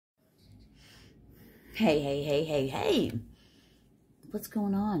Hey. What's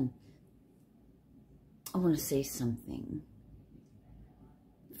going on? I want to say something.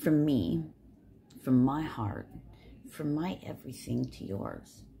 From me, from my heart, from my everything to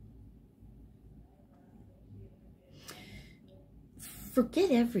yours.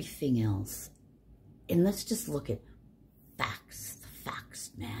 Forget everything else. And let's just look at facts. The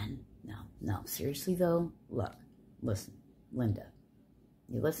facts, man. No. Seriously, though, look. Listen. Linda.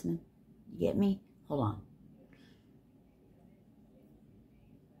 You listening? You get me? Hold on.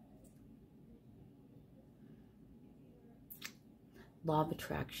 Law of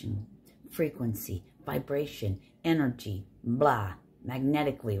attraction, frequency, vibration, energy, blah,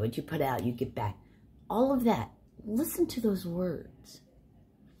 magnetically, what you put out, you get back. All of that. Listen to those words.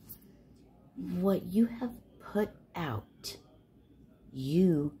 What you have put out,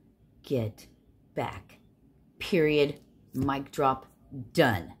 you get back. Period. Mic drop.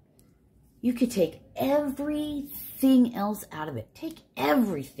 Done. You could take everything else out of it. Take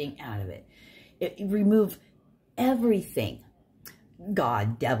everything out of it. Remove everything.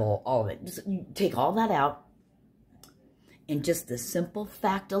 God, devil, all of it. Just you take all that out. And just the simple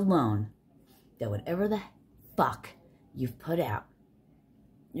fact alone that whatever the fuck you've put out,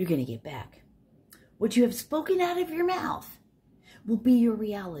 you're going to get back. What you have spoken out of your mouth will be your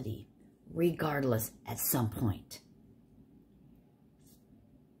reality, regardless, at some point.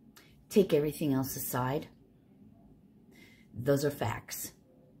 Take everything else aside. Those are facts.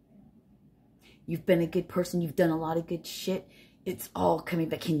 You've been a good person. You've done a lot of good shit. It's all coming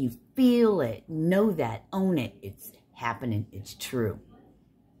back. Can you feel it? Know that. Own it. It's happening. It's true.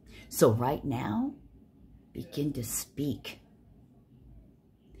 So right now, begin to speak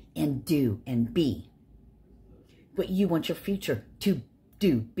and do and be what you want your future to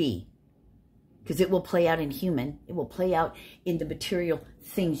be. Because it will play out in human. It will play out in the material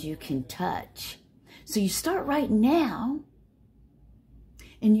things you can touch. So you start right now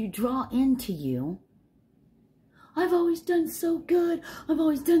and you draw into you. I've always done so good. I've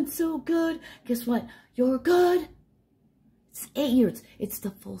always done so good. Guess what? You're good. It's 8 years. It's the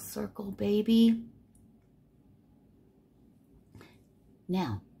full circle, baby.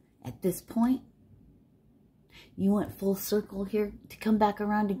 Now, at this point, you want full circle here to come back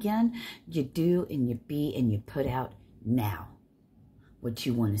around again? You do and you be and you put out now what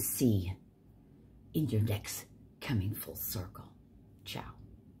you want to see in your next coming full circle. Ciao.